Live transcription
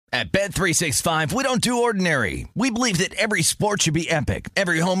At Bet365, we don't do ordinary. We believe that every sport should be epic.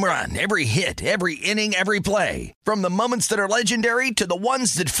 Every home run, every hit, every inning, every play. From the moments that are legendary to the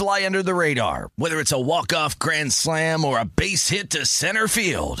ones that fly under the radar. Whether it's a walk-off grand slam or a base hit to center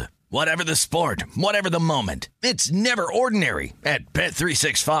field. Whatever the sport, whatever the moment. It's never ordinary at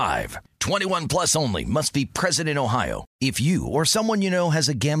Bet365. 21 plus only. Must be present in Ohio. If you or someone you know has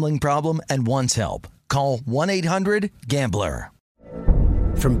a gambling problem and wants help, call 1-800-GAMBLER.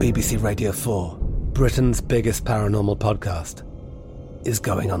 From BBC Radio 4, Britain's biggest paranormal podcast is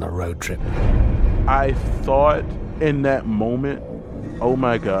going on a road trip. I thought in that moment, oh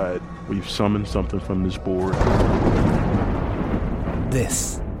my God, we've summoned something from this board.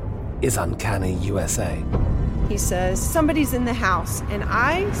 This is Uncanny USA. He says, somebody's in the house, and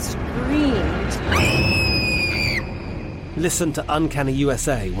I screamed. Listen to Uncanny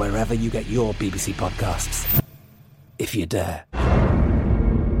USA wherever you get your BBC podcasts, if you dare.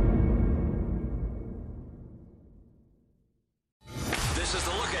 This is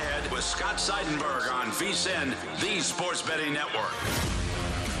The Look Ahead with Scott Seidenberg on VSiN, the Sports Betting Network.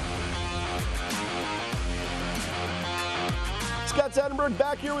 Scott Seidenberg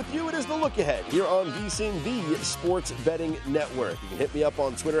back here with you. It is The Look Ahead here on VSiN, the Sports Betting Network. You can hit me up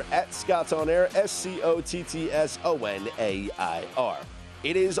on Twitter at ScottsOnAir, ScottsOnAir.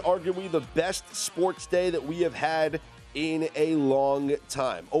 It is arguably the best sports day that we have had in a long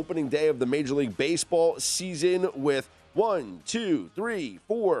time. Opening day of the Major League Baseball season with 1, 2, 3,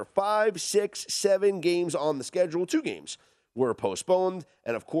 4, 5, 6, 7 games on the schedule. 2 games were postponed.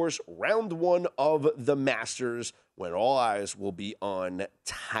 And, of course, round 1 of the Masters, when all eyes will be on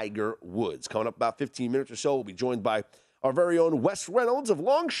Tiger Woods. Coming up about 15 minutes or so, we'll be joined by our very own Wes Reynolds of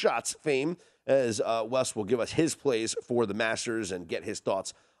Long Shots fame, as Wes will give us his plays for the Masters and get his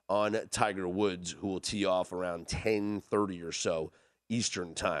thoughts on Tiger Woods, who will tee off around 10:30 or so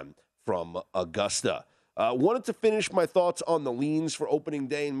Eastern time from Augusta. Wanted to finish my thoughts on the leans for opening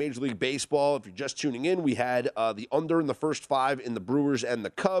day in Major League Baseball. If you're just tuning in, we had the under in the first 5 in the Brewers and the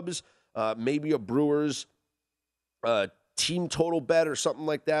Cubs. Maybe a Brewers team total bet or something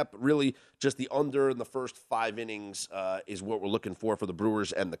like that, but really just the under in the first 5 innings is what we're looking for the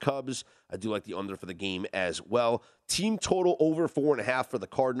Brewers and the Cubs. I do like the under for the game as well. Team total over 4.5 for the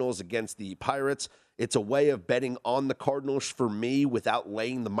Cardinals against the Pirates. It's a way of betting on the Cardinals for me without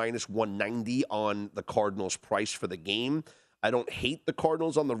laying the minus 190 on the Cardinals price for the game. I don't hate the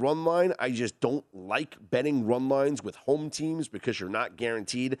Cardinals on the run line. I just don't like betting run lines with home teams because you're not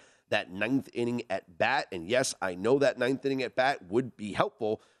guaranteed that 9th inning at bat. And yes, I know that 9th inning at bat would be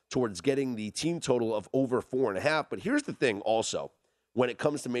helpful towards getting the team total of over 4.5. But here's the thing also, when it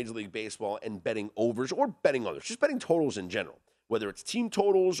comes to Major League Baseball and betting overs or betting others, just betting totals in general, whether it's team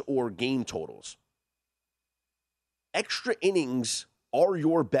totals or game totals, extra innings are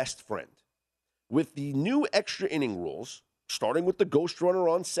your best friend. With the new extra inning rules, starting with the ghost runner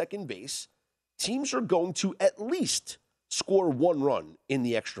on second base, teams are going to at least score 1 run in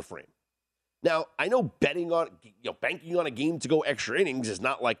the extra frame. Now, I know banking on a game to go extra innings is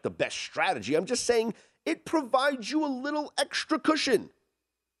not like the best strategy. I'm just saying it provides you a little extra cushion.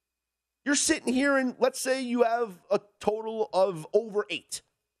 You're sitting here and let's say you have a total of over 8,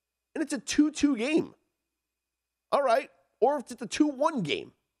 and it's a 2-2 game. All right. Or if it's a 2-1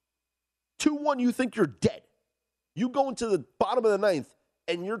 game. 2-1, you think you're dead. You go into the bottom of the 9th,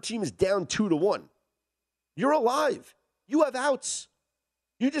 and your team is down 2-1. You're alive. You have outs.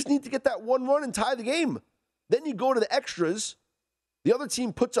 You just need to get that 1 run and tie the game. Then you go to the extras. The other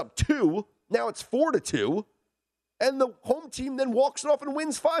team puts up 2. Now it's 4-2. And the home team then walks it off and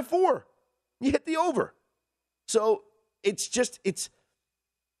wins 5-4. You hit the over. So it's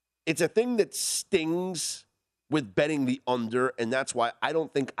a thing that stings with betting the under, and that's why I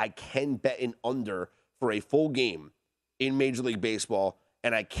don't think I can bet an under for a full game in Major League Baseball,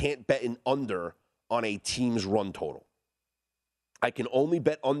 and I can't bet an under on a team's run total. I can only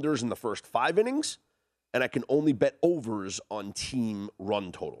bet unders in the first 5 innings, and I can only bet overs on team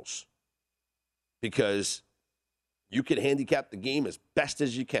run totals. Because you can handicap the game as best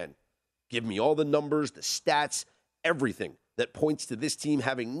as you can. Give me all the numbers, the stats, everything that points to this team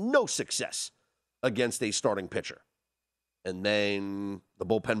having no success against a starting pitcher. And then the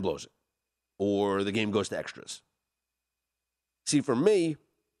bullpen blows it. Or the game goes to extras. See, for me,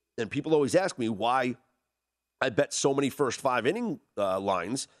 and people always ask me why I bet so many first 5 inning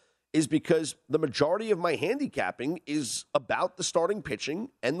lines, is because the majority of my handicapping is about the starting pitching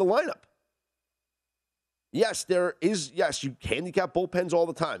and the lineup. Yes, you handicap bullpens all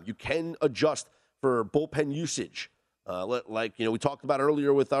the time. You can adjust for bullpen usage. We talked about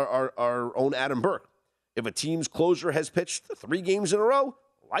earlier with our own Adam Burke. If a team's closer has pitched 3 games in a row,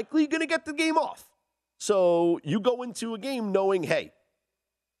 a likely going to get the game off. So you go into a game knowing, hey,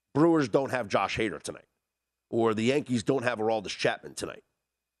 Brewers don't have Josh Hader tonight, or the Yankees don't have Aroldis Chapman tonight.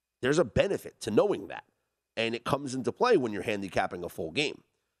 There's a benefit to knowing that, and it comes into play when you're handicapping a full game.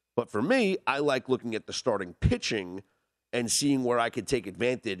 But for me, I like looking at the starting pitching and seeing where I could take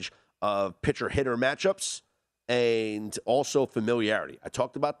advantage of pitcher-hitter matchups and also familiarity. I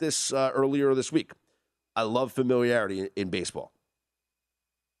talked about this earlier this week. I love familiarity in baseball.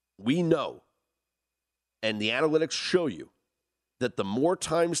 We know, and the analytics show you, that the more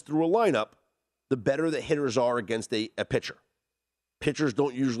times through a lineup, the better the hitters are against a pitcher. Pitchers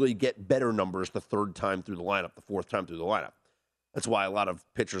don't usually get better numbers the third time through the lineup, the fourth time through the lineup. That's why a lot of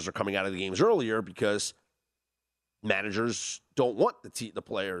pitchers are coming out of the games earlier, because managers don't want the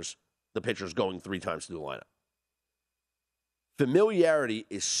pitchers going 3 times through the lineup. Familiarity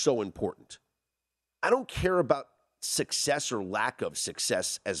is so important. I don't care about success or lack of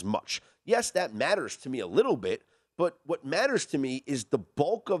success as much. Yes, that matters to me a little bit, but what matters to me is the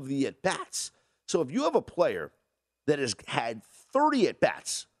bulk of the at-bats. So if you have a player that has had 30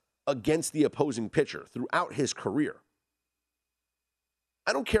 at-bats against the opposing pitcher throughout his career,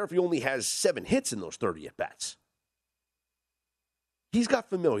 I don't care if he only has 7 hits in those 30 at-bats. He's got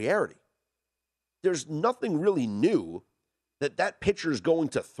familiarity. There's nothing really new that pitcher's going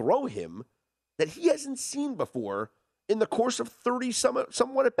to throw him that he hasn't seen before in the course of 30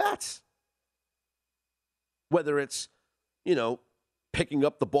 somewhat at-bats. Whether it's, picking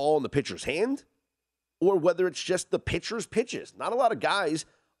up the ball in the pitcher's hand, or whether it's just the pitcher's pitches. Not a lot of guys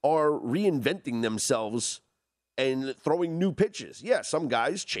are reinventing themselves and throwing new pitches. Yeah, some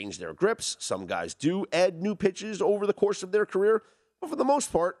guys change their grips. Some guys do add new pitches over the course of their career. But for the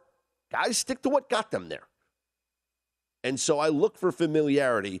most part, guys stick to what got them there. And so I look for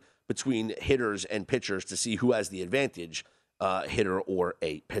familiarity between hitters and pitchers to see who has the advantage, hitter or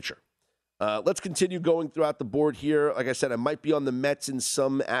a pitcher. Let's continue going throughout the board here. Like I said, I might be on the Mets in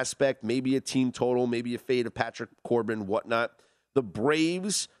some aspect, maybe a team total, maybe a fade of Patrick Corbin, whatnot. The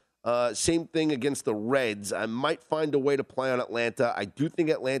Braves, same thing against the Reds. I might find a way to play on Atlanta. I do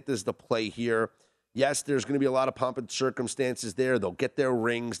think Atlanta's the play here. Yes, there's going to be a lot of pomp and circumstances there. They'll get their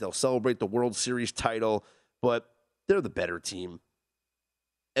rings. They'll celebrate the World Series title, but they're the better team,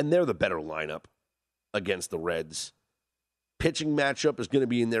 and they're the better lineup against the Reds. Pitching matchup is going to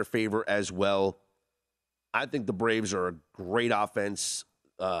be in their favor as well. I think the Braves are a great offense.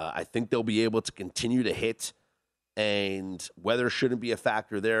 I think they'll be able to continue to hit, and weather shouldn't be a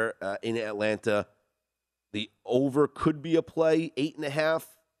factor there in Atlanta. The over could be a play, 8.5,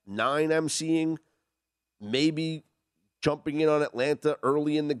 9 I'm seeing. Maybe jumping in on Atlanta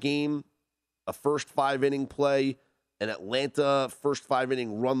early in the game, a first 5-inning play, an Atlanta first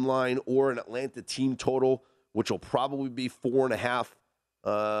 5-inning run line, or an Atlanta team total, which will probably be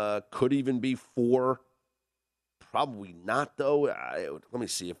 4.5. Could even be 4. Probably not, though. Let me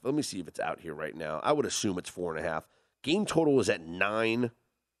see if it's out here right now. I would assume it's 4.5. Game total is at 9.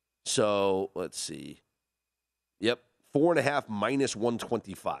 So let's see. Yep, 4.5 minus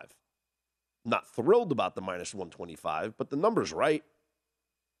 125. Not thrilled about the minus 125, but the number's right.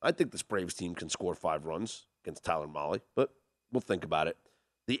 I think this Braves team can score 5 runs against Tyler Mahle, but we'll think about it.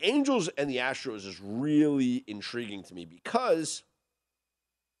 The Angels and the Astros is really intriguing to me because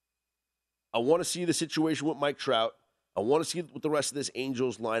I want to see the situation with Mike Trout. I want to see what the rest of this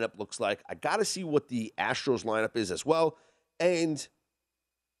Angels lineup looks like. I got to see what the Astros lineup is as well. And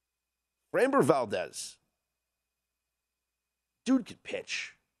Framber Valdez, dude can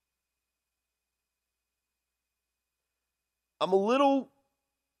pitch. I'm a little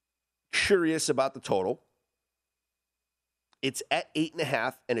curious about the total. It's at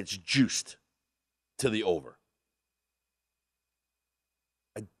 8.5, and it's juiced to the over.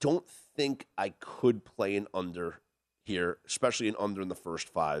 I don't think I could play an under here, especially an under in the first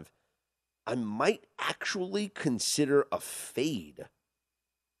 5. I might actually consider a fade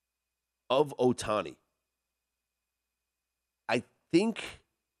of Ohtani.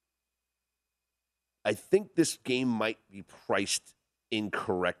 I think this game might be priced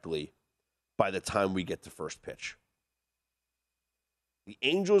incorrectly by the time we get to first pitch. The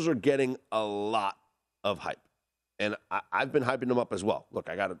Angels are getting a lot of hype, and I've been hyping them up as well. Look,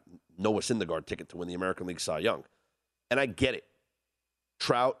 I got a Noah Syndergaard ticket to win the American League Cy Young, and I get it.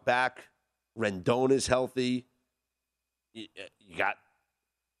 Trout back, Rendon is healthy. You got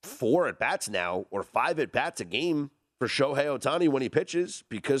 4 at-bats now, or 5 at-bats a game for Shohei Ohtani when he pitches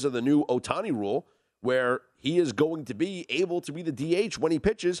because of the new Ohtani rule, where he is going to be able to be the DH when he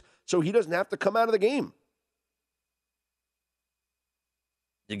pitches, so he doesn't have to come out of the game.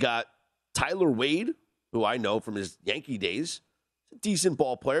 You got Tyler Wade, who I know from his Yankee days, He's a decent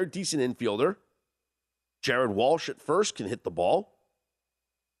ball player, decent infielder. Jared Walsh at first can hit the ball.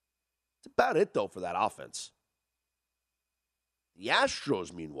 That's about it, though, for that offense. The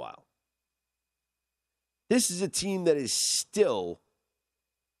Astros, meanwhile, this is a team that is still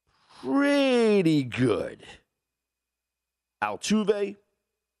pretty good. Altuve,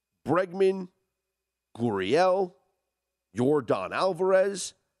 Bregman, Gurriel, Yordan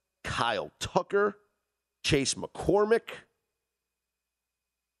Alvarez, Kyle Tucker, Chase McCormick.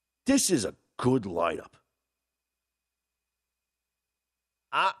 This is a good lineup.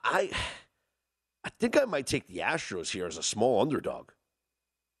 I think I might take the Astros here as a small underdog.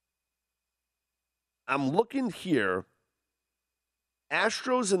 I'm looking here.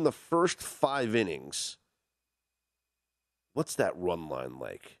 Astros in the first 5 innings. What's that run line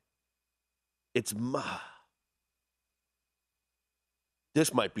like? This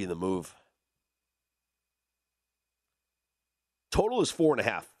might be the move. Total is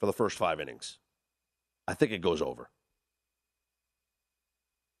 4.5 for the first 5 innings. I think it goes over.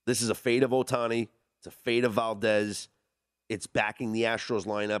 This is a fade of Ohtani. It's a fade of Valdez. It's backing the Astros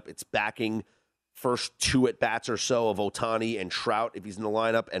lineup. It's backing first 2 at-bats or so of Ohtani and Trout if he's in the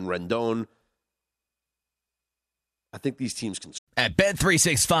lineup, and Rendon. I think these teams can. At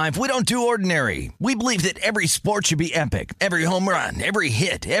Bet365, we don't do ordinary. We believe that every sport should be epic. Every home run, every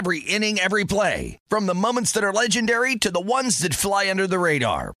hit, every inning, every play. From the moments that are legendary to the ones that fly under the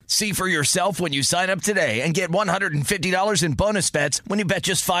radar. See for yourself when you sign up today and get $150 in bonus bets when you bet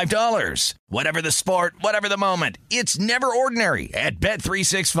just $5. Whatever the sport, whatever the moment, it's never ordinary at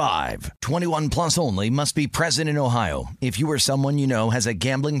Bet365. 21 plus only. Must be present in Ohio. If you or someone you know has a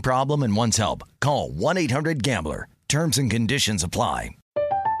gambling problem and wants help, call 1-800-GAMBLER. Terms and conditions apply.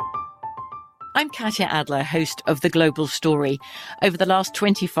 I'm Katya Adler, host of The Global Story. Over the last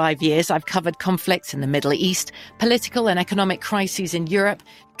 25 years, I've covered conflicts in the Middle East, political and economic crises in Europe,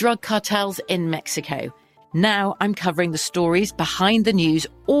 drug cartels in Mexico. Now I'm covering the stories behind the news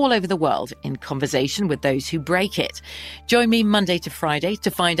all over the world in conversation with those who break it. Join me Monday to Friday to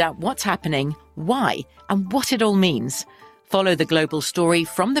find out what's happening, why, and what it all means. Follow The Global Story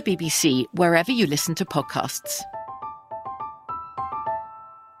from the BBC wherever you listen to podcasts.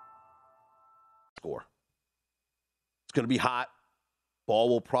 Score. It's going to be hot. Ball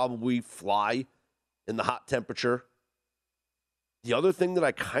will probably fly in the hot temperature. The other thing that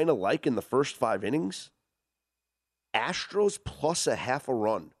I kind of like in the first 5 innings, Astros plus a half a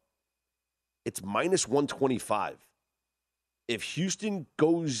run. It's minus 125. If Houston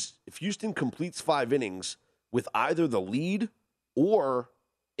completes 5 innings with either the lead or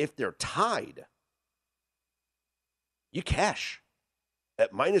if they're tied, you cash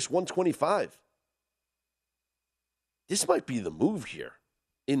at minus 125. This might be the move here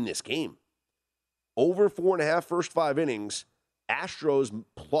in this game. Over 4.5 first 5 innings, Astros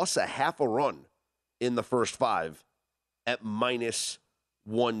plus a half a run in the first 5 at minus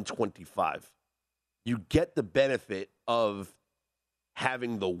 125. You get the benefit of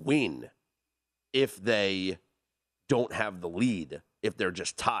having the win if they don't have the lead, if they're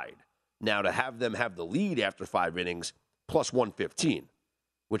just tied. Now, to have them have the lead after 5 innings, plus 115,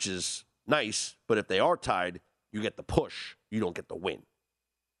 which is nice, but if they are tied, you get the push. You don't get the win.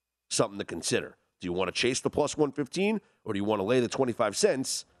 Something to consider. Do you want to chase the plus 115, or do you want to lay the 25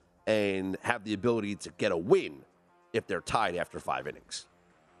 cents and have the ability to get a win if they're tied after 5 innings?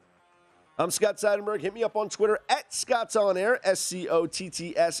 I'm Scott Seidenberg. Hit me up on Twitter at ScottsOnAir,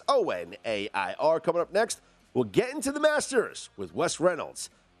 ScottsOnair. Coming up next, we'll get into the Masters with Wes Reynolds.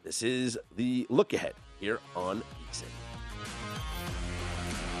 This is the Look Ahead here on VSiN.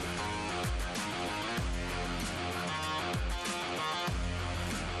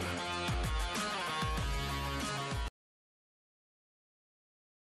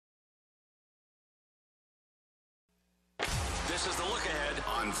 This is the Look Ahead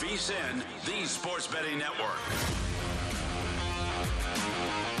on VSiN, the Sports Betting Network.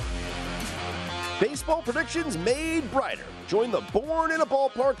 Baseball predictions made brighter. Join the Born in a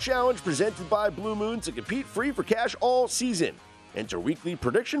Ballpark Challenge presented by Blue Moon to compete free for cash all season. Enter weekly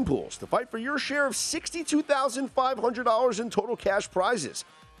prediction pools to fight for your share of $62,500 in total cash prizes.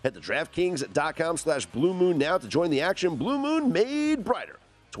 Head to DraftKings.com/Blue Moon now to join the action. Blue Moon made brighter.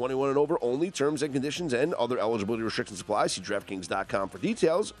 21 and over only. Terms and conditions and other eligibility restrictions apply. See DraftKings.com for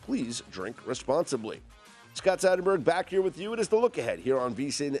details. Please drink responsibly. Scott Seidenberg back here with you. It is the Look Ahead here on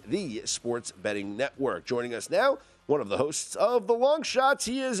VSiN, the Sports Betting Network. Joining us now, one of the hosts of The Long Shots.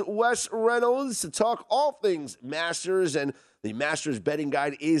 He is Wes Reynolds to talk all things Masters, and the Masters betting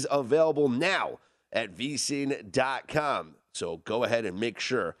guide is available now at VSiN.com. So go ahead and make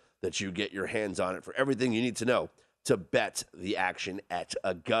sure that you get your hands on it for everything you need to know to bet the action at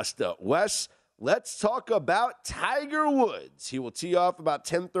Augusta. Wes, let's talk about Tiger Woods. He will tee off about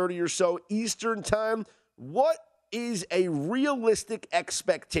 10:30 or so Eastern time. What is a realistic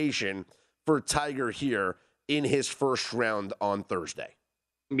expectation for Tiger here in his first round on Thursday?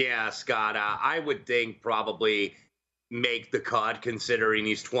 Yeah, Scott, I would think probably make the cut, considering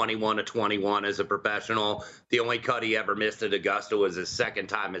he's 21-21 as a professional. The only cut he ever missed at Augusta was his second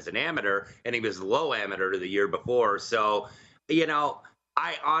time as an amateur, and he was low amateur the year before. So,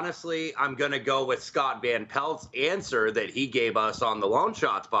 I'm going to go with Scott Van Pelt's answer that he gave us on the Lone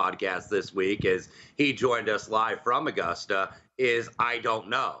Shots podcast this week as he joined us live from Augusta, is I don't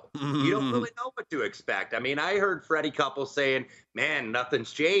know. You don't really know what to expect. I mean, I heard Freddie Couples saying, man,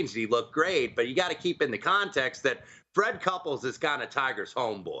 nothing's changed. He looked great. But you got to keep in the context that Fred Couples is kind of Tiger's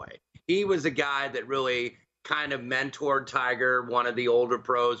homeboy. He was a guy that really kind of mentored Tiger, one of the older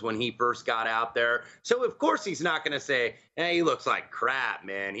pros, when he first got out there. So, of course, he's not going to say, hey, he looks like crap,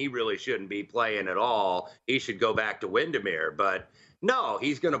 man. He really shouldn't be playing at all. He should go back to Windermere. But no,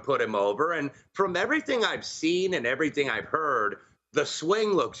 he's going to put him over. And from everything I've seen and everything I've heard, the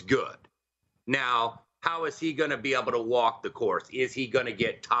swing looks good. Now, how is he going to be able to walk the course? Is he going to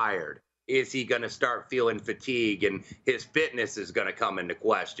get tired? Is he going to start feeling fatigue, and his fitness is going to come into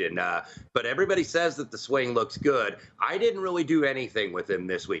question? But everybody says that the swing looks good. I didn't really do anything with him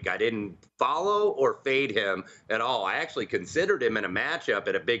this week. I didn't follow or fade him at all. I actually considered him in a matchup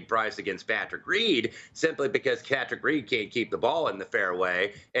at a big price against Patrick Reed, simply because Patrick Reed can't keep the ball in the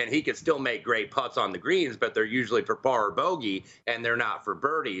fairway, and he can still make great putts on the greens, but they're usually for par or bogey, and they're not for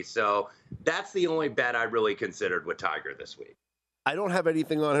birdie. So that's the only bet I really considered with Tiger this week. I don't have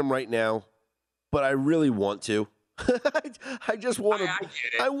anything on him right now, but I really want to. I just want to.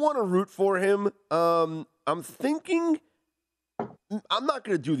 I want to root for him. I'm thinking I'm not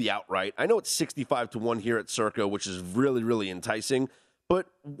going to do the outright. I know it's 65-1 here at Circa, which is really, really enticing. But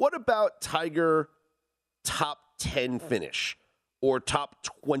what about Tiger top 10 finish or top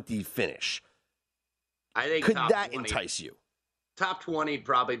 20 finish? I think could that 20. entice you? Top 20 would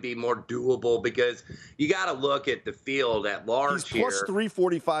probably be more doable because you got to look at the field at large. He's plus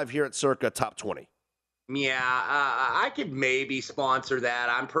 345 here at Circa, top 20. Yeah, I could maybe sponsor that.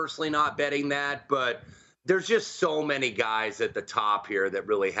 I'm personally not betting that, but there's just so many guys at the top here that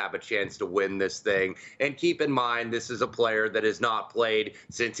really have a chance to win this thing. And keep in mind, this is a player that has not played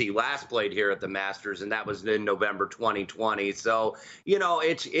since he last played here at the Masters, and that was in November 2020. So,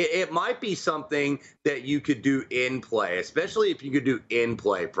 it might be something that you could do in play, especially if you could do in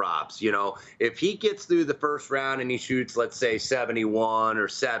play props. If he gets through the first round and he shoots, let's say 71 or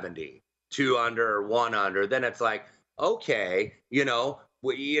 70, 2 under or 1 under, then it's like, okay,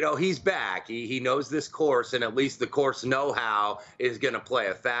 he's back. He knows this course, and at least the course know-how is going to play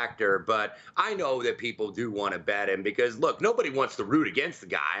a factor. But I know that people do want to bet him because, look, nobody wants to root against the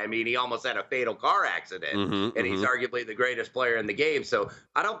guy. I mean, he almost had a fatal car accident, and he's arguably the greatest player in the game. So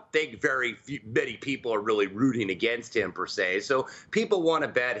I don't think many people are really rooting against him, per se. So people want to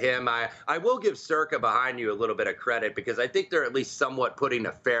bet him. I will give Circa behind you a little bit of credit because I think they're at least somewhat putting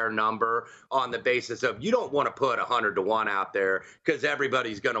a fair number on the basis of you don't want to put 100-1 out there because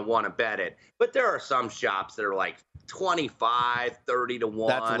everybody's going to want to bet it. But there are some shops that are like 25, 30-1.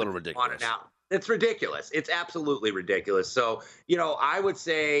 That's a little ridiculous. It's ridiculous. It's absolutely ridiculous. So, I would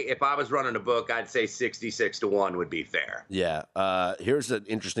say if I was running a book, I'd say 66-1 would be fair. Yeah. Here's an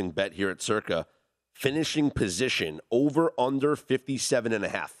interesting bet here at Circa. Finishing position over under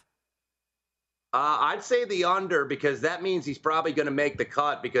 57.5. I'd say the under because that means he's probably going to make the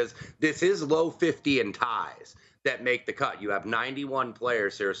cut because this is low 50 in ties that make the cut. You have 91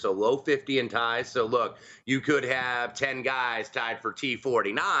 players here, so low 50 in ties. So look, you could have 10 guys tied for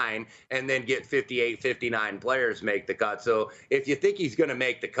T49 and then get 58, 59 players make the cut. So if you think he's going to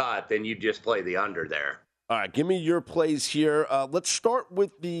make the cut, then you just play the under there. All right, give me your plays here. Let's start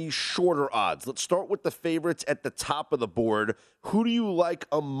with the shorter odds. Let's start with the favorites at the top of the board. Who do you like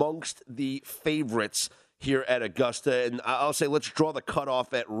amongst the favorites here at Augusta? And I'll say let's draw the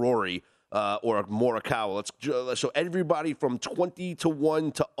cutoff at Rory or Morikawa. So everybody from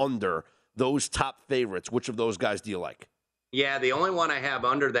 20-1 to under, those top favorites. Which of those guys do you like? Yeah, the only one I have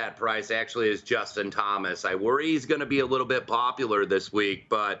under that price actually is Justin Thomas. I worry he's going to be a little bit popular this week,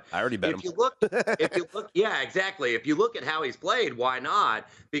 but I already bet him. Yeah, exactly. If you look at how he's played, why not?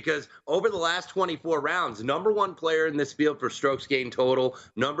 Because over the last 24 rounds, number 1 player in this field for strokes gained total,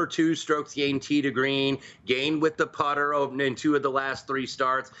 number 2 strokes gained tee to green, gained with the putter in 2 of the last 3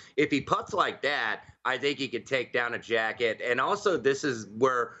 starts. If he putts like that, I think he could take down a Jacket. And also, this is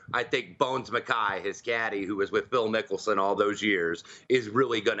where I think Bones Mackay, his caddy, who was with Phil Mickelson all those years, is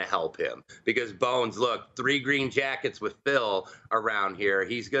really going to help him. Because Bones, look, 3 green jackets with Phil around here.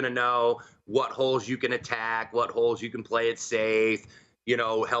 He's going to know what holes you can attack, what holes you can play it safe,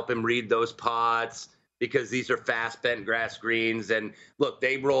 help him read those putts, because these are fast bent grass greens. And look,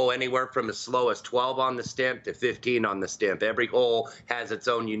 they roll anywhere from as slow as 12 on the stimp to 15 on the stimp. Every hole has its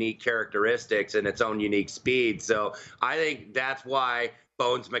own unique characteristics and its own unique speed. So I think that's why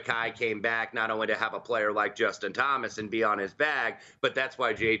Bones Mackay came back, not only to have a player like Justin Thomas and be on his bag, but that's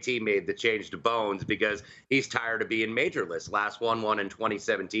why JT made the change to Bones, because he's tired of being majorless. Last one won in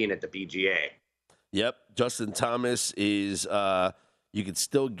 2017 at the PGA. Yep, Justin Thomas is you could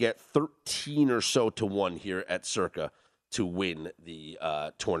still get 13 or so to 1 here at Circa to win the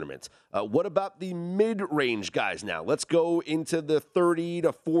tournament. What about the mid-range guys now? Let's go into the 30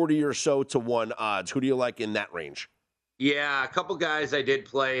 to 40 or so to 1 odds. Who do you like in that range? Yeah, a couple guys I did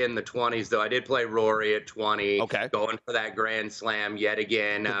play in the 20s, though. I did play Rory at 20. Okay. Going for that Grand Slam yet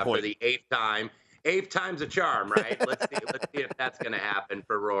again for the 8th time. 8th time's a charm, right? Let's see if that's going to happen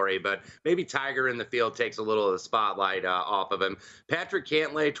for Rory. But maybe Tiger in the field takes a little of the spotlight off of him. Patrick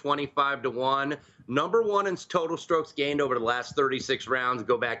Cantlay, 25 to 1. Number 1 in total strokes gained over the last 36 rounds.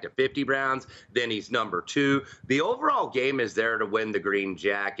 Go back to 50 rounds. Then he's number 2. The overall game is there to win the green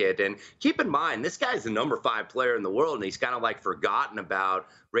jacket. And keep in mind, this guy's the number 5 player in the world, and he's kind of like forgotten about,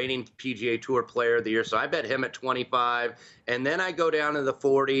 reigning PGA Tour Player of the Year. So I bet him at 25. And then I go down to the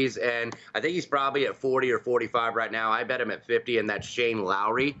 40s, and I think he's probably at 40 or 45 right now. I bet him at 50, and that's Shane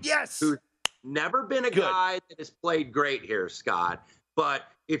Lowry. Yes! Who's never been a guy that has played great here, Scott. But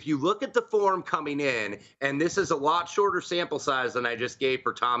if you look at the form coming in, and this is a lot shorter sample size than I just gave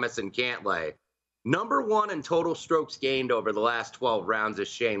for Thomas and Cantlay, number 1 in total strokes gained over the last 12 rounds is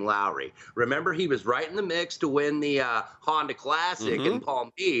Shane Lowry. Remember, he was right in the mix to win the Honda Classic in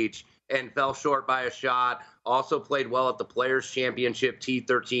Palm Beach and fell short by a shot. Also played well at the Players Championship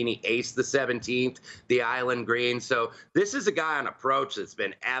T13. He aced the 17th, the Island Green. So this is a guy on approach that's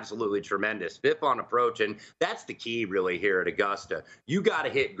been absolutely tremendous. 5th on approach, and that's the key really here at Augusta. You got to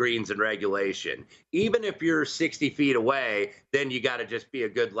hit greens in regulation. Even if you're 60 feet away, then you got to just be a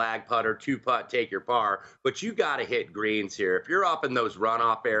good lag putter, 2-putt, take your par. But you got to hit greens here. If you're up in those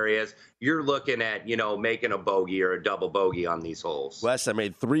runoff areas, you're looking at, making a bogey or a double bogey on these holes. Wes, I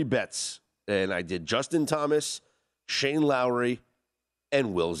made 3 bets. And I did Justin Thomas, Shane Lowry,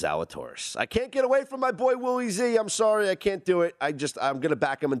 and Will Zalatoris. I can't get away from my boy Willie Z. I'm sorry, I can't do it. I'm going to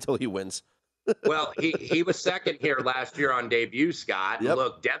back him until he wins. Well, he was second here last year on debut, Scott. Yep.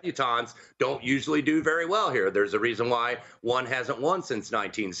 Look, debutantes don't usually do very well here. There's a reason why one hasn't won since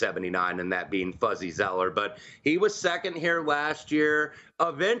 1979, and that being Fuzzy Zeller. But he was second here last year.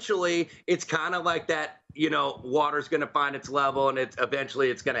 Eventually, it's kind of like that, water's going to find its level, and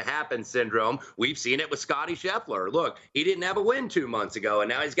eventually it's going to happen syndrome. We've seen it with Scottie Scheffler. Look, he didn't have a win 2 months ago, and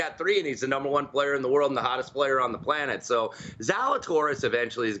now he's got 3, and he's the number 1 player in the world and the hottest player on the planet. So Zalatoris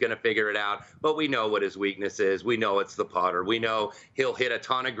eventually is going to figure it out, but we know what his weakness is. We know it's the putter. We know he'll hit a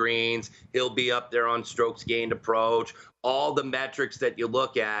ton of greens. He'll be up there on strokes gained approach, all the metrics that you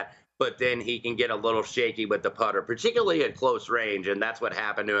look at. But then he can get a little shaky with the putter, particularly at close range, and that's what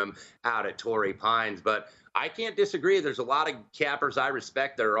happened to him out at Torrey Pines. But I can't disagree. There's a lot of cappers I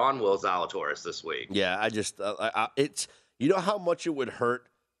respect that are on Will Zalatoris this week. Yeah, I just it's how much it would hurt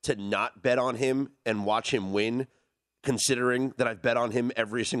to not bet on him and watch him win, considering that I've bet on him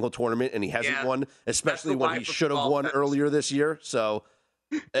every single tournament and he hasn't won, especially when he should have won earlier this year. So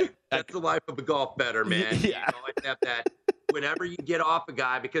that's the life of a golf bettor, man. Yeah. Except that whenever you get off a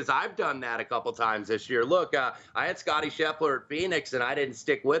guy, because I've done that a couple times this year. Look, I had Scottie Scheffler at Phoenix, and I didn't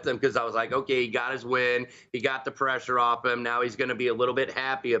stick with him because I was like, okay, he got his win. He got the pressure off him. Now he's going to be a little bit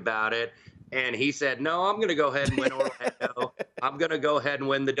happy about it. And he said, no, I'm going to go ahead and win Orlando. I'm going to go ahead and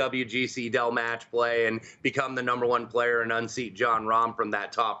win the WGC Dell Match Play and become the number 1 player and unseat Jon Rahm from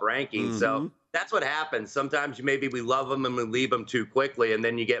that top ranking. Mm-hmm. So that's what happens. Sometimes maybe we love them and we leave them too quickly, and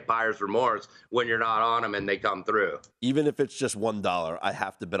then you get buyer's remorse when you're not on them and they come through. Even if it's just $1, I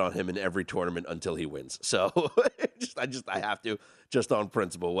have to bet on him in every tournament until he wins. So I have to, just on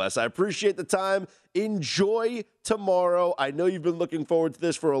principle, Wes. I appreciate the time. Enjoy tomorrow. I know you've been looking forward to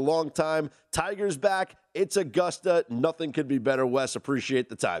this for a long time. Tiger's back. It's Augusta. Nothing could be better, Wes. Appreciate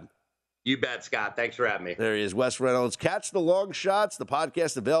the time. You bet, Scott. Thanks for having me. There he is, Wes Reynolds. Catch the long shots. The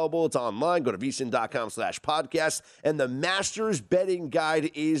podcast available. It's online. Go to vsin.com/podcast. And the Masters betting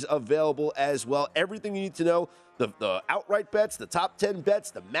guide is available as well. Everything you need to know, the outright bets, the top 10 bets,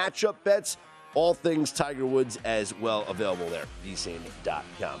 the matchup bets, All things Tiger Woods as well available there,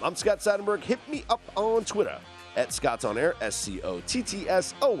 vsin.com. I'm Scott Seidenberg. Hit me up on Twitter at ScottsOnAir,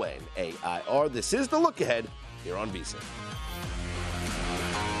 SCOTTSONAIR. This is The Look Ahead here on VSiN.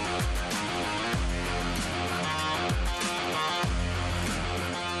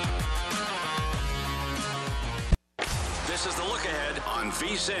 This is The Look Ahead on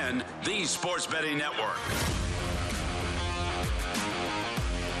VSiN, the Sports Betting Network.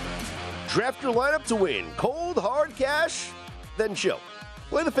 Draft your lineup to win. Cold, hard cash, then chill.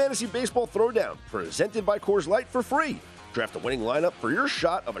 Play the Fantasy Baseball Throwdown, presented by Coors Light for free. Draft a winning lineup for your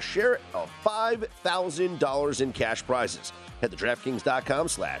shot of a share of $5,000 in cash prizes. Head to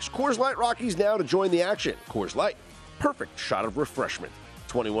DraftKings.com/Coors Light Rockies now to join the action. Coors Light, perfect shot of refreshment.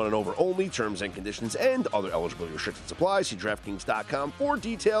 21 and over only. Terms and conditions and other eligibility restrictions apply. See DraftKings.com for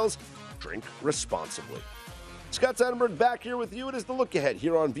details. Drink responsibly. Scott Seidenberg back here with you. It is The Look Ahead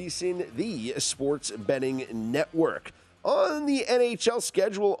here on VSiN, the Sports Betting Network. On the NHL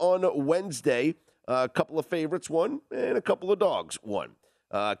schedule on Wednesday, a couple of favorites won and a couple of dogs won.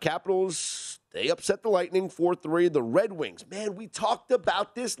 Capitals, they upset the Lightning 4-3. The Red Wings, man, we talked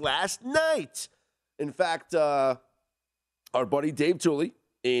about this last night. In fact, our buddy Dave Tuley,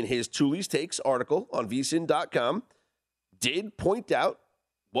 in his Tuley's Takes article on vsin.com, did point out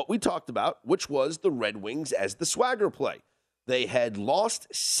what we talked about, which was the Red Wings as the swagger play. They had lost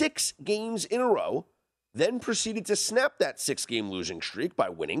 6 games in a row, then proceeded to snap that 6-game losing streak by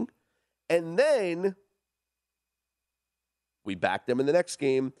winning, and then we backed them in the next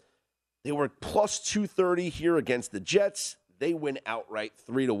game. They were plus 230 here against the Jets. They win outright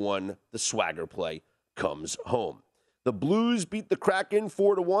 3-1. The swagger play comes home. The Blues beat the Kraken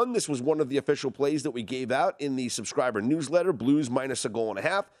 4-1. This was one of the official plays that we gave out in the subscriber newsletter. Blues minus a goal and a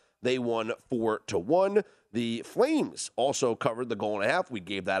half. They won 4-1. The Flames also covered the goal and a half. We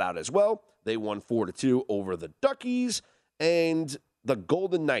gave that out as well. They won 4-2 over the Duckies. And the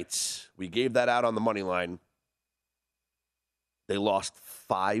Golden Knights, we gave that out on the money line. They lost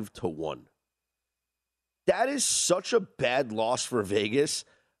 5-1. That is such a bad loss for Vegas.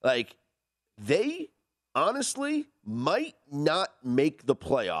 Like, they honestly might not make the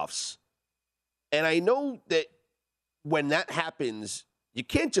playoffs. And I know that when that happens, you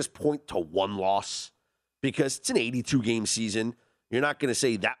can't just point to one loss because it's an 82-game season. You're not going to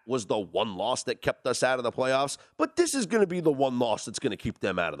say that was the one loss that kept us out of the playoffs, but this is going to be the one loss that's going to keep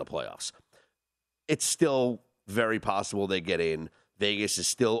them out of the playoffs. It's still very possible they get in. Vegas is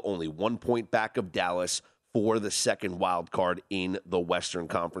still only 1 point back of Dallas for the second wild card in the Western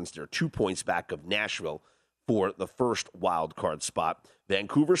Conference. They're 2 points back of Nashville for the first wild card spot.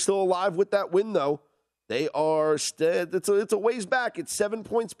 Vancouver's still alive with that win, though. They are, it's a ways back. It's 7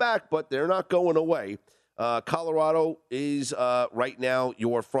 points back, but they're not going away. Colorado is right now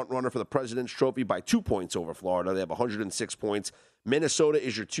your front runner for the President's Trophy by 2 points over Florida. They have 106 points. Minnesota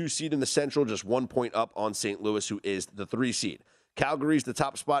is your 2 seed in the Central, just 1 point up on St. Louis, who is the 3 seed. Calgary's the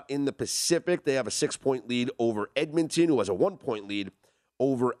top spot in the Pacific. They have a 6-point lead over Edmonton, who has a 1 point lead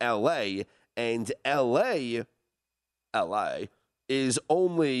over LA. And LA is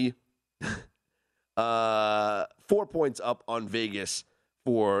only 4 points up on Vegas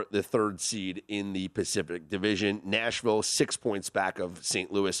for the 3rd seed in the Pacific Division. Nashville, 6 points back of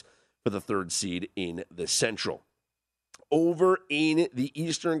St. Louis for the 3rd seed in the Central. Over in the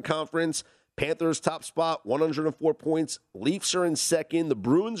Eastern Conference, Panthers top spot, 104 points. Leafs are in 2nd. The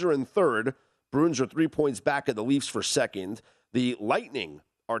Bruins are in 3rd. Bruins are 3 points back of the Leafs for 2nd. The Lightning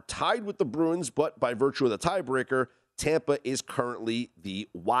are tied with the Bruins, but by virtue of the tiebreaker, Tampa is currently the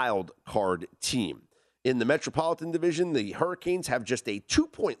wild card team. In the Metropolitan Division, the Hurricanes have just a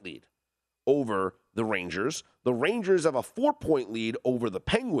 2-point lead over the Rangers. The Rangers have a 4-point lead over the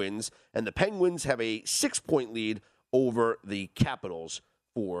Penguins, and the Penguins have a 6-point lead over the Capitals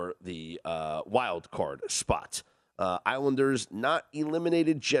for the wild card spot. Islanders not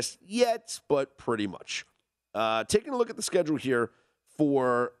eliminated just yet, but pretty much. Taking a look at the schedule here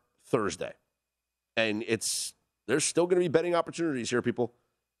for Thursday, and there's still going to be betting opportunities here, people.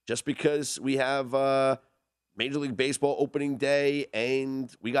 Just because we have Major League Baseball opening day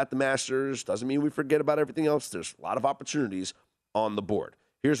and we got the Masters doesn't mean we forget about everything else. There's a lot of opportunities on the board.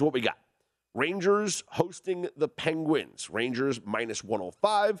 Here's what we got. Rangers hosting the Penguins. Rangers minus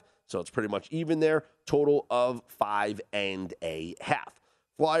 105, so it's pretty much even there. Total of 5.5.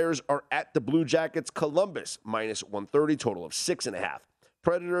 Flyers are at the Blue Jackets. Columbus minus 130, total of 6.5.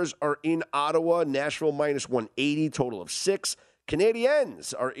 Predators are in Ottawa. Nashville minus 180, total of 6.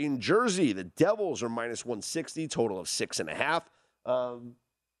 Canadiens are in Jersey. The Devils are minus 160, total of 6.5.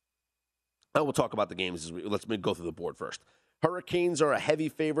 I will talk about the games. Let's go through the board first. Hurricanes are a heavy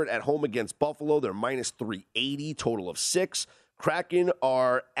favorite at home against Buffalo. They're minus 380, total of 6. Kraken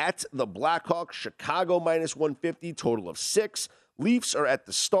are at the Blackhawks. Chicago minus 150, total of 6. Leafs are at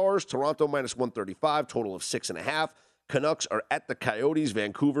the Stars. Toronto minus 135, total of 6.5. Canucks are at the Coyotes.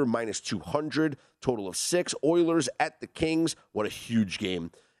 Vancouver minus 200, total of 6. Oilers at the Kings. What a huge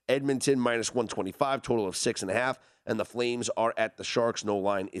game. Edmonton minus 125, total of 6.5. And the Flames are at the Sharks. No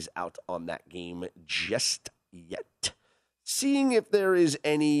line is out on that game just yet. Seeing if there is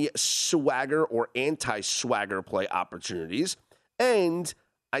any swagger or anti-swagger play opportunities. And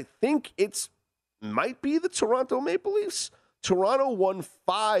I think might be the Toronto Maple Leafs. Toronto won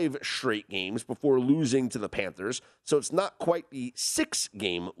 5 straight games before losing to the Panthers. So it's not quite the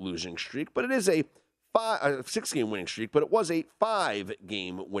 6-game losing streak, but it is a 6-game winning streak, but it was a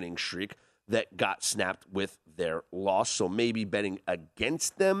 5-game winning streak that got snapped with their loss. So maybe betting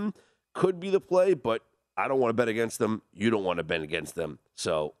against them could be the play, but I don't want to bet against them. You don't want to bet against them.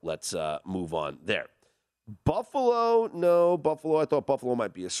 So let's move on there. Buffalo, no. I thought Buffalo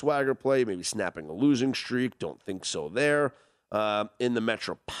might be a swagger play, maybe snapping a losing streak. Don't think so there. In the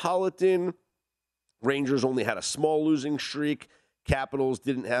Metropolitan, Rangers only had a small losing streak. Capitals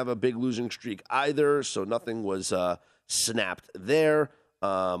didn't have a big losing streak either, so nothing was snapped there.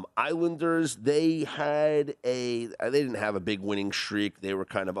 Islanders, they didn't have a big winning streak. They were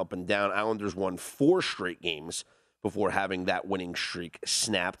kind of up and down. Islanders won 4 straight games before having that winning streak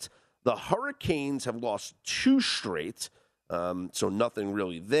snapped. The Hurricanes have lost 2 straight, so nothing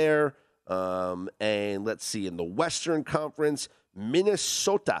really there. And let's see, in the Western Conference,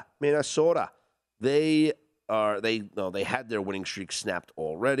 Minnesota, they had their winning streak snapped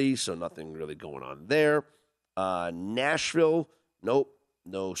already, so nothing really going on there. Nashville, nope.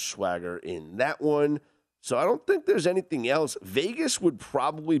 No swagger in that one. So I don't think there's anything else. Vegas would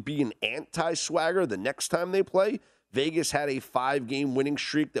probably be an anti-swagger the next time they play. Vegas had a 5-game winning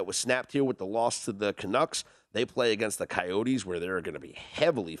streak that was snapped here with the loss to the Canucks. They play against the Coyotes, where they're going to be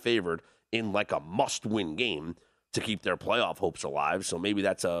heavily favored in like a must-win game to keep their playoff hopes alive. So maybe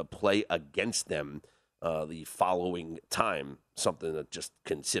that's a play against them the following time, something to just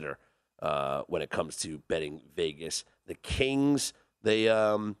consider when it comes to betting Vegas. The Kings, they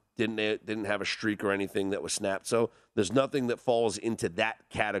didn't have a streak or anything that was snapped. So there's nothing that falls into that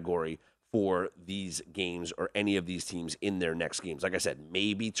category for these games or any of these teams in their next games. Like I said,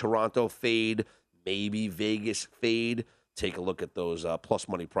 maybe Toronto fade, maybe Vegas fade. Take a look at those plus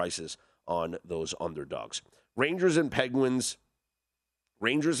money prices on those underdogs. Rangers and Penguins.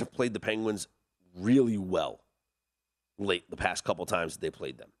 Rangers have played the Penguins really well late the past couple times that they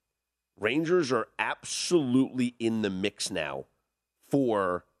played them. Rangers are absolutely in the mix now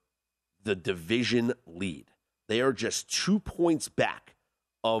for the division lead. They are just 2 points back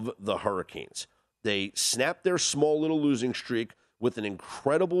of the Hurricanes. They snapped their small little losing streak with an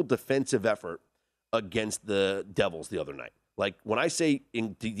incredible defensive effort against the Devils the other night. Like, when I say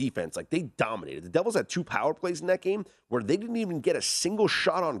in defense, like, they dominated. The Devils had 2 power plays in that game where they didn't even get a single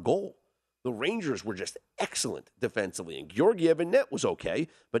shot on goal. The Rangers were just excellent defensively, and Georgiev in net was okay,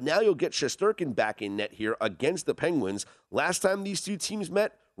 but now you'll get Shesterkin back in net here against the Penguins. Last time these two teams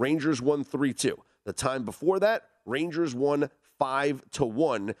met, Rangers won 3-2. The time before that, Rangers won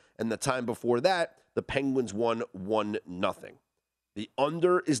 5-1, and the time before that, the Penguins won 1-0. The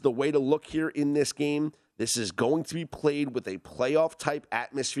under is the way to look here in this game. This is going to be played with a playoff-type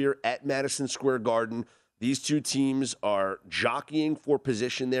atmosphere at Madison Square Garden. These two teams are jockeying for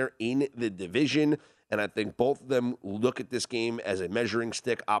position there in the division, and I think both of them look at this game as a measuring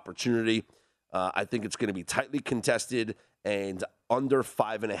stick opportunity. I think it's going to be tightly contested, and under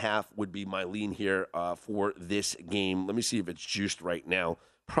 5.5 would be my lean here for this game. Let me see if it's juiced right now.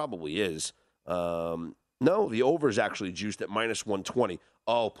 Probably is. No, the over is actually juiced at minus 120.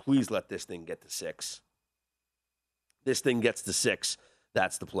 Oh, please let this thing get to 6. This thing gets to 6.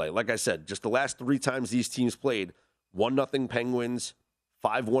 That's the play. Like I said, just the last 3 times these teams played, 1-0 Penguins,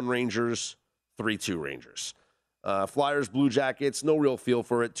 5-1 Rangers, 3-2 Rangers. Flyers, Blue Jackets, no real feel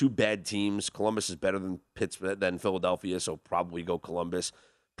for it. 2 bad teams. Columbus is better than Philadelphia, so probably go Columbus.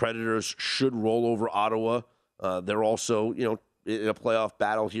 Predators should roll over Ottawa. They're also, in a playoff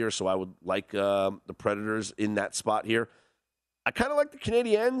battle here, so I would like the Predators in that spot here. I kind of like the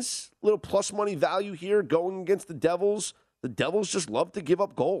Canadiens. Little plus money value here going against the Devils. The Devils just love to give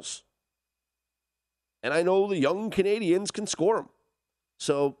up goals. And I know the young Canadians can score them.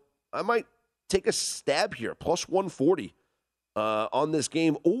 So I might take a stab here, plus 140 on this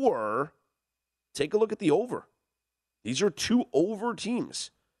game, or take a look at the over. These are 2 over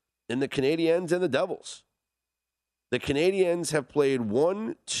teams in the Canadiens and the Devils. The Canadiens have played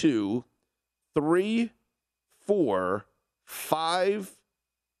 1, 2, 3, 4, 5,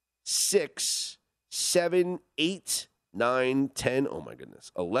 6, 7, 8, 9, 10, oh my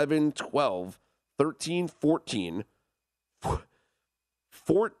goodness, 11, 12, 13, 14.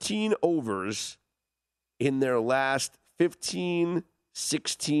 14 overs in their last 15,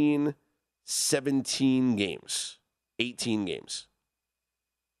 16, 17 games, 18 games.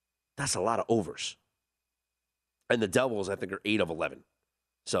 That's a lot of overs. And the Devils, I think, are 8 of 11.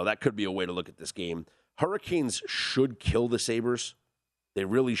 So that could be a way to look at this game. Hurricanes should kill the Sabres. They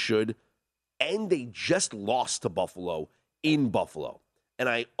really should. And they just lost to Buffalo in Buffalo. And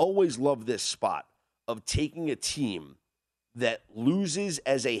I always love this spot of taking a team that loses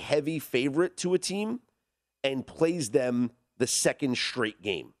as a heavy favorite to a team and plays them the second straight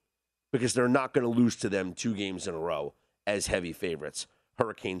game because they're not going to lose to them 2 games in a row as heavy favorites.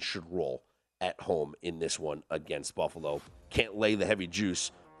 Hurricanes should roll at home in this one against Buffalo. Can't lay the heavy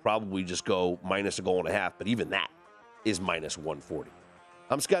juice. Probably just go minus a goal and a half, but even that is minus 140.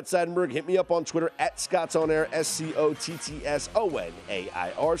 I'm Scott Seidenberg. Hit me up on Twitter at ScottsOnAir,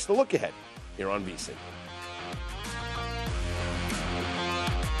 ScottsOnair. It's the look ahead here on VSiN.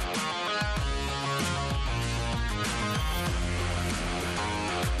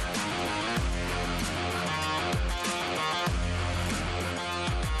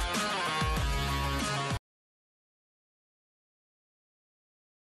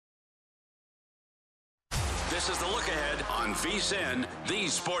 This is the look ahead on VSiN, the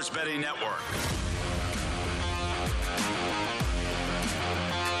Sports Betting Network.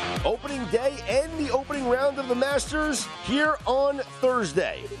 Opening day and the opening round of the Masters here on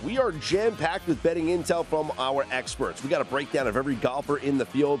Thursday. We are jam-packed with betting intel from our experts. We got a breakdown of every golfer in the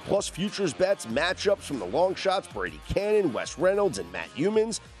field, plus futures bets, matchups from the long shots, Brady Cannon, Wes Reynolds, and Matt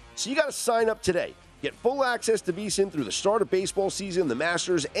Humans. So you got to sign up today. Get full access to VSiN through the start of baseball season, the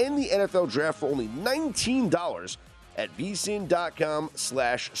Masters, and the NFL Draft for only $19 at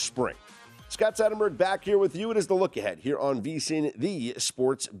vsin.com/spring. Scott Seidenberg back here with you. It is the look ahead here on VSiN, the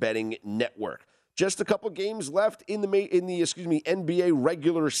Sports Betting Network. Just a couple games left in the NBA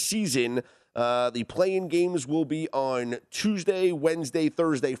regular season. The play-in games will be on Tuesday, Wednesday,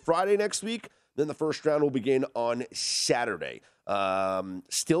 Thursday, Friday next week. Then the first round will begin on Saturday.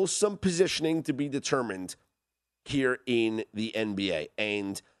 Still some positioning to be determined here in the NBA.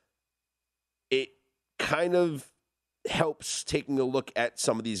 And it kind of helps taking a look at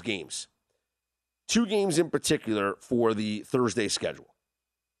some of these games. 2 games in particular for the Thursday schedule.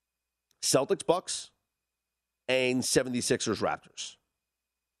 Celtics-Bucks and 76ers-Raptors.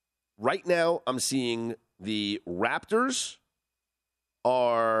 Right now, I'm seeing the Raptors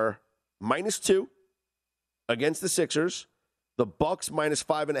are -2 against the Sixers. The Bucks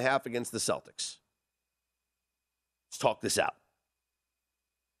 -5.5 against the Celtics. Let's talk this out.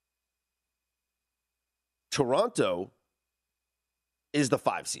 Toronto is the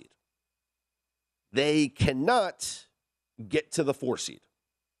 5 seed. They cannot get to the 4 seed.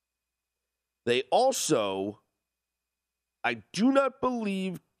 They also, I do not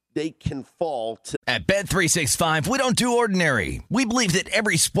believe they can fall to. At Bet365, we don't do ordinary. We believe that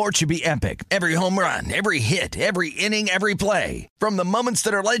every sport should be epic. Every home run, every hit, every inning, every play. From the moments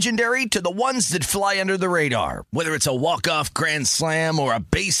that are legendary to the ones that fly under the radar. Whether it's a walk-off grand slam or a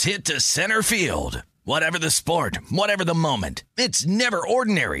base hit to center field. Whatever the sport, whatever the moment. It's never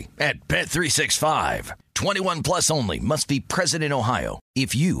ordinary at Bet365. 21 plus only. Must be present in Ohio.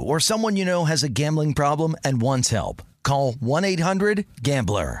 If you or someone you know has a gambling problem and wants help, call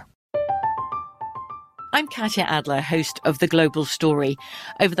 1-800-GAMBLER. I'm Katya Adler, host of The Global Story.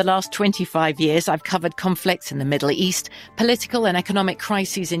 Over the last 25 years, I've covered conflicts in the Middle East, political and economic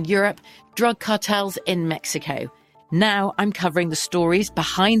crises in Europe, drug cartels in Mexico. Now I'm covering the stories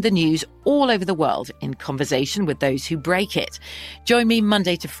behind the news all over the world in conversation with those who break it. Join me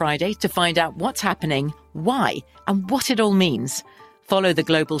Monday to Friday to find out what's happening, why, and what it all means. Follow The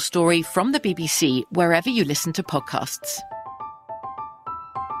Global Story from the BBC wherever you listen to podcasts.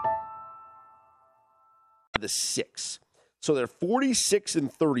 The 6. So they're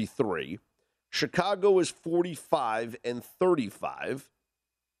 46-33. Chicago is 45-35.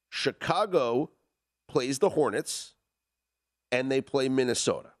 Chicago plays the Hornets, and they play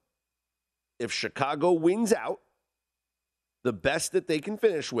Minnesota. If Chicago wins out, the best that they can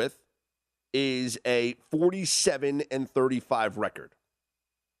finish with is a 47-35 record.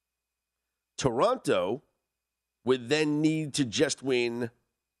 Toronto would then need to just win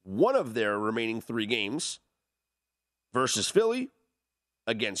one of their remaining 3 games versus Philly,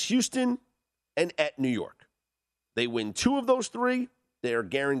 against Houston, and at New York. They win 2 of those 3, they are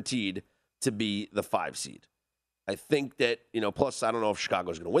guaranteed to be the 5 seed. I think that, plus I don't know if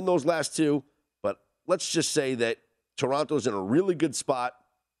Chicago's going to win those last 2, but let's just say that Toronto's in a really good spot.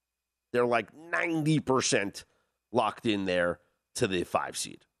 They're like 90% locked in there to the 5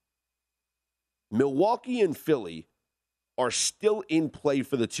 seed. Milwaukee and Philly are still in play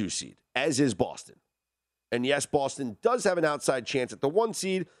for the 2 seed, as is Boston. And yes, Boston does have an outside chance at the 1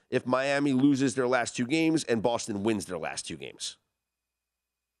 seed if Miami loses their last 2 games and Boston wins their last 2 games.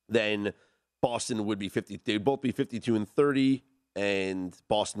 Then Boston would be they'd both be 52-30, and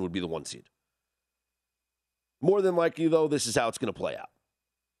Boston would be the 1 seed. More than likely, though, this is how it's going to play out.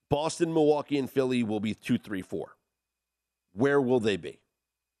 Boston, Milwaukee, and Philly will be 2, 3, 4. Where will they be?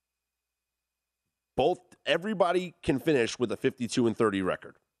 Everybody can finish with a 52-30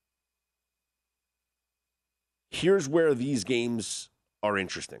 record. Here's where these games are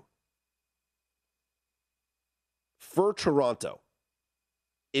interesting. For Toronto,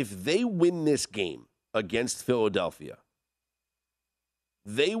 if they win this game against Philadelphia,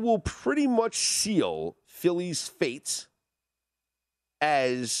 they will pretty much seal Philly's fate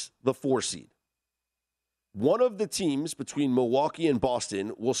as the 4 seed. One of the teams between Milwaukee and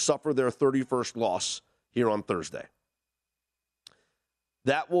Boston will suffer their 31st loss here on Thursday.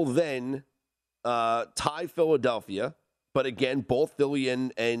 That will then tie Philadelphia, but again, both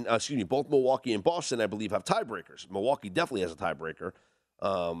Milwaukee and Boston, I believe, have tiebreakers. Milwaukee definitely has a tiebreaker,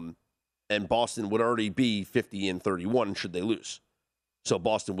 and Boston would already be 50-31 should they lose. So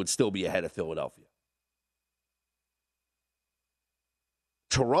Boston would still be ahead of Philadelphia.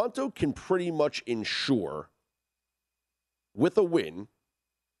 Toronto can pretty much ensure, with a win,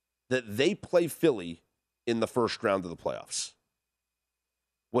 that they play Philly in the first round of the playoffs.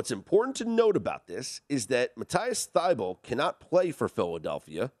 What's important to note about this is that Matthias Thybulle cannot play for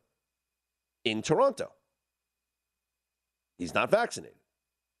Philadelphia in Toronto. He's not vaccinated.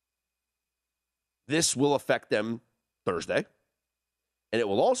 This will affect them Thursday, and it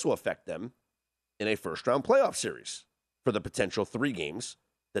will also affect them in a first-round playoff series for the potential 3 games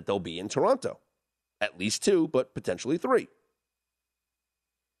that they'll be in Toronto. At least 2, but potentially 3.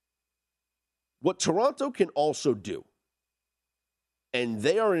 What Toronto can also do, and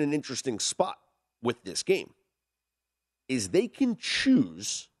they are in an interesting spot with this game, is they can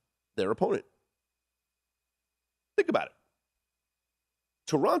choose their opponent. Think about it.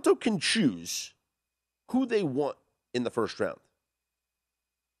 Toronto can choose who they want in the first round.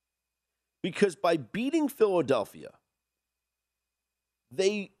 Because by beating Philadelphia,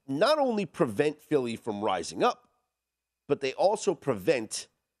 they not only prevent Philly from rising up, but they also prevent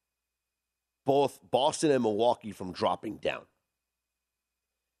both Boston and Milwaukee from dropping down.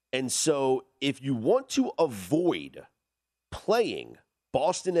 And so if you want to avoid playing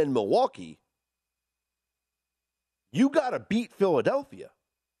Boston and Milwaukee, you got to beat Philadelphia.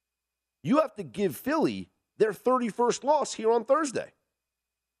 You have to give Philly their 31st loss here on Thursday.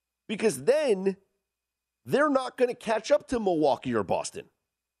 Because then they're not going to catch up to Milwaukee or Boston.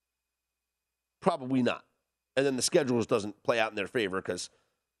 Probably not. And then the schedule just doesn't play out in their favor because,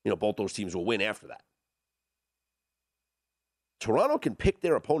 both those teams will win after that. Toronto can pick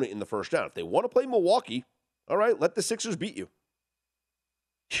their opponent in the first round. If they want to play Milwaukee, all right, let the Sixers beat you.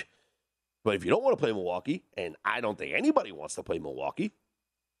 But if you don't want to play Milwaukee, and I don't think anybody wants to play Milwaukee,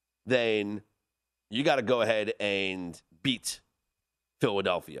 then you got to go ahead and beat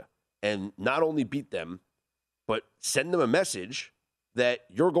Philadelphia. And not only beat them, but send them a message that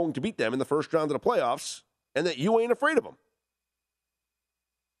you're going to beat them in the first round of the playoffs and that you ain't afraid of them.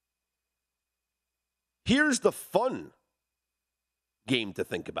 Here's the fun game to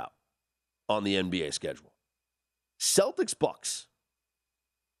think about on the NBA schedule. Celtics-Bucks.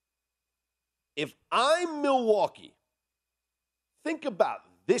 If I'm Milwaukee, think about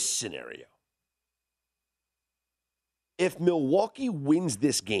this scenario. If Milwaukee wins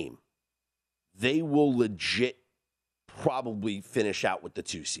this game, they will legit probably finish out with the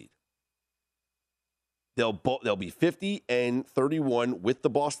 2 seed. They'll be 50-31 with the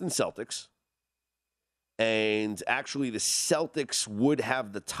Boston Celtics. And actually, the Celtics would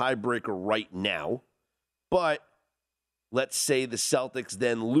have the tiebreaker right now. But let's say the Celtics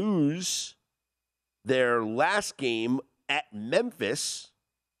then lose their last game at Memphis.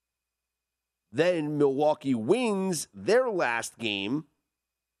 Then Milwaukee wins their last game,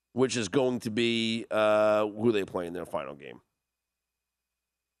 which is going to be, who are they playing in their final game?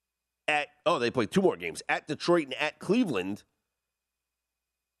 They play 2 more games. At Detroit and at Cleveland.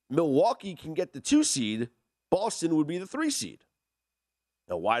 Milwaukee can get the 2 seed. Boston would be the 3 seed.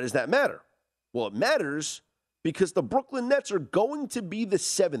 Now, why does that matter? Well, it matters because the Brooklyn Nets are going to be the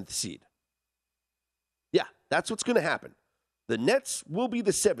 7th seed. Yeah, that's what's going to happen. The Nets will be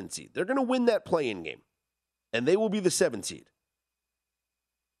the 7th seed. They're going to win that play-in game, and they will be the 7th seed.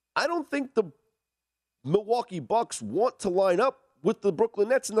 I don't think the Milwaukee Bucks want to line up with the Brooklyn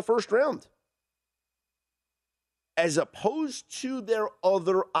Nets in the first round, as opposed to their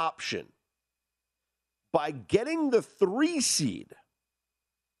other option. By getting the 3 seed,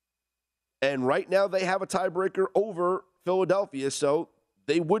 and right now they have a tiebreaker over Philadelphia, so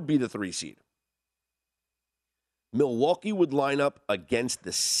they would be the 3 seed. Milwaukee would line up against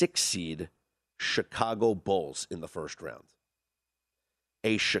the 6 seed Chicago Bulls in the first round.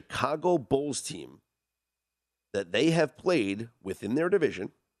 A Chicago Bulls team that they have played within their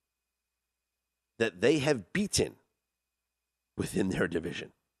division, that they have beaten within their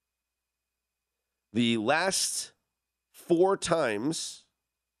division. The last 4 times,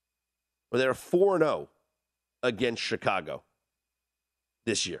 or they're 4-0 against Chicago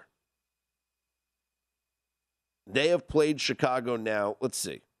this year. They have played Chicago now. Let's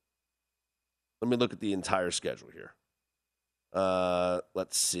see. Let me look at the entire schedule here.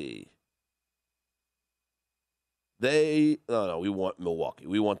 Let's see. No, we want Milwaukee.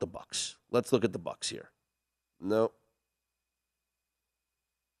 We want the Bucks. Let's look at the Bucks here. No.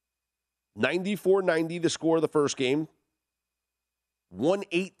 94-90 the score of the first game.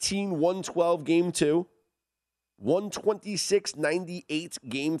 118-112 game 2. 126-98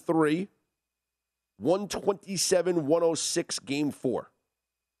 game 3. 127-106 game 4.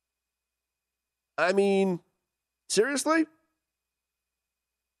 I mean, seriously?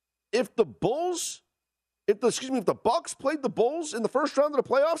 If the Bucks played the Bulls in the first round of the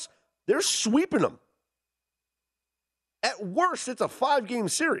playoffs, they're sweeping them. At worst, it's a 5-game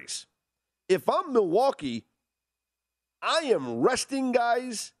series. If I'm Milwaukee, I am resting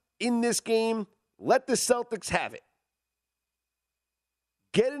guys in this game. Let the Celtics have it.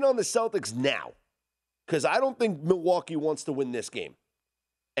 Get in on the Celtics now, because I don't think Milwaukee wants to win this game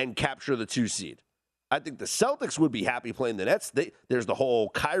and capture the 2 seed. I think the Celtics would be happy playing the Nets. There's the whole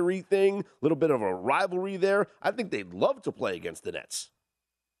Kyrie thing, a little bit of a rivalry there. I think they'd love to play against the Nets.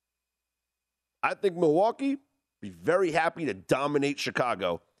 I think Milwaukee be very happy to dominate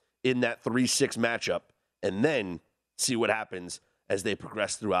Chicago in that 3-6 matchup, and then see what happens as they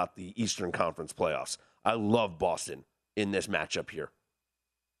progress throughout the Eastern Conference playoffs. I love Boston in this matchup here.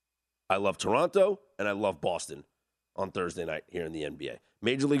 I love Toronto, and I love Boston on Thursday night here in the NBA.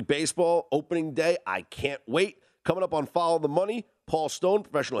 Major League Baseball, opening day. I can't wait. Coming up on Follow the Money, Paul Stone,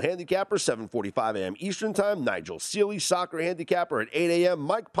 professional handicapper, 7:45 a.m. Eastern Time. Nigel Seeley, soccer handicapper at 8 a.m.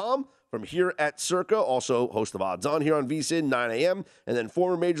 Mike Palm from here at Circa, also host of Odds On here on VSiN, 9 a.m. And then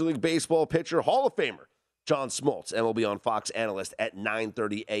former Major League Baseball pitcher, Hall of Famer, John Smoltz, MLB on Fox analyst at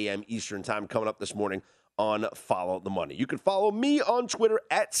 9:30 a.m. Eastern Time, coming up this morning on Follow the Money. You can follow me on Twitter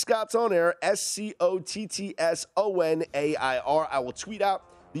at ScottsOnAir, ScottsOnair. I will tweet out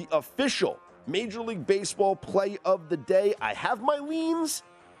the official Major League Baseball play of the day. I have my leans.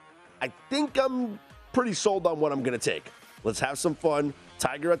 I think I'm pretty sold on what I'm going to take. Let's have some fun.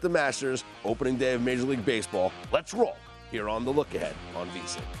 Tiger at the Masters, opening day of Major League Baseball. Let's roll here on The Look Ahead on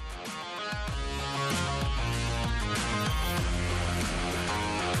VSiN.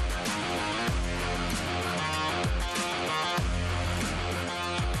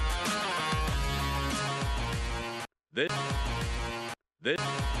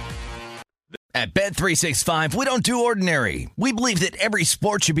 At Bet365, we don't do ordinary. We believe that every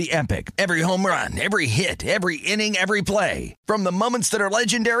sport should be epic. Every home run, every hit, every inning, every play. From the moments that are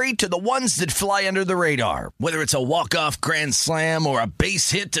legendary to the ones that fly under the radar. Whether it's a walk-off grand slam or a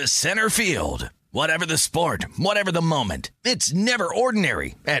base hit to center field. Whatever the sport, whatever the moment. It's never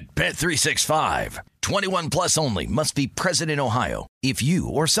ordinary at Bet365. 21 plus only. Must be present in Ohio. If you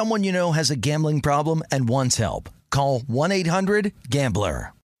or someone you know has a gambling problem and wants help, call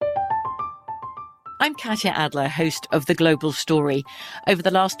 1-800-GAMBLER. I'm Katya Adler, host of The Global Story. Over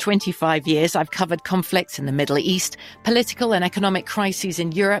the last 25 years, I've covered conflicts in the Middle East, political and economic crises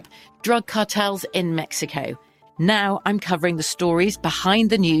in Europe, drug cartels in Mexico. Now I'm covering the stories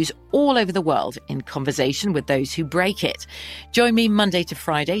behind the news all over the world in conversation with those who break it. Join me Monday to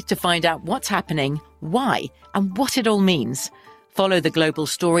Friday to find out what's happening, why, and what it all means. Follow The Global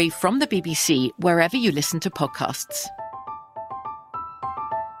Story from the BBC wherever you listen to podcasts.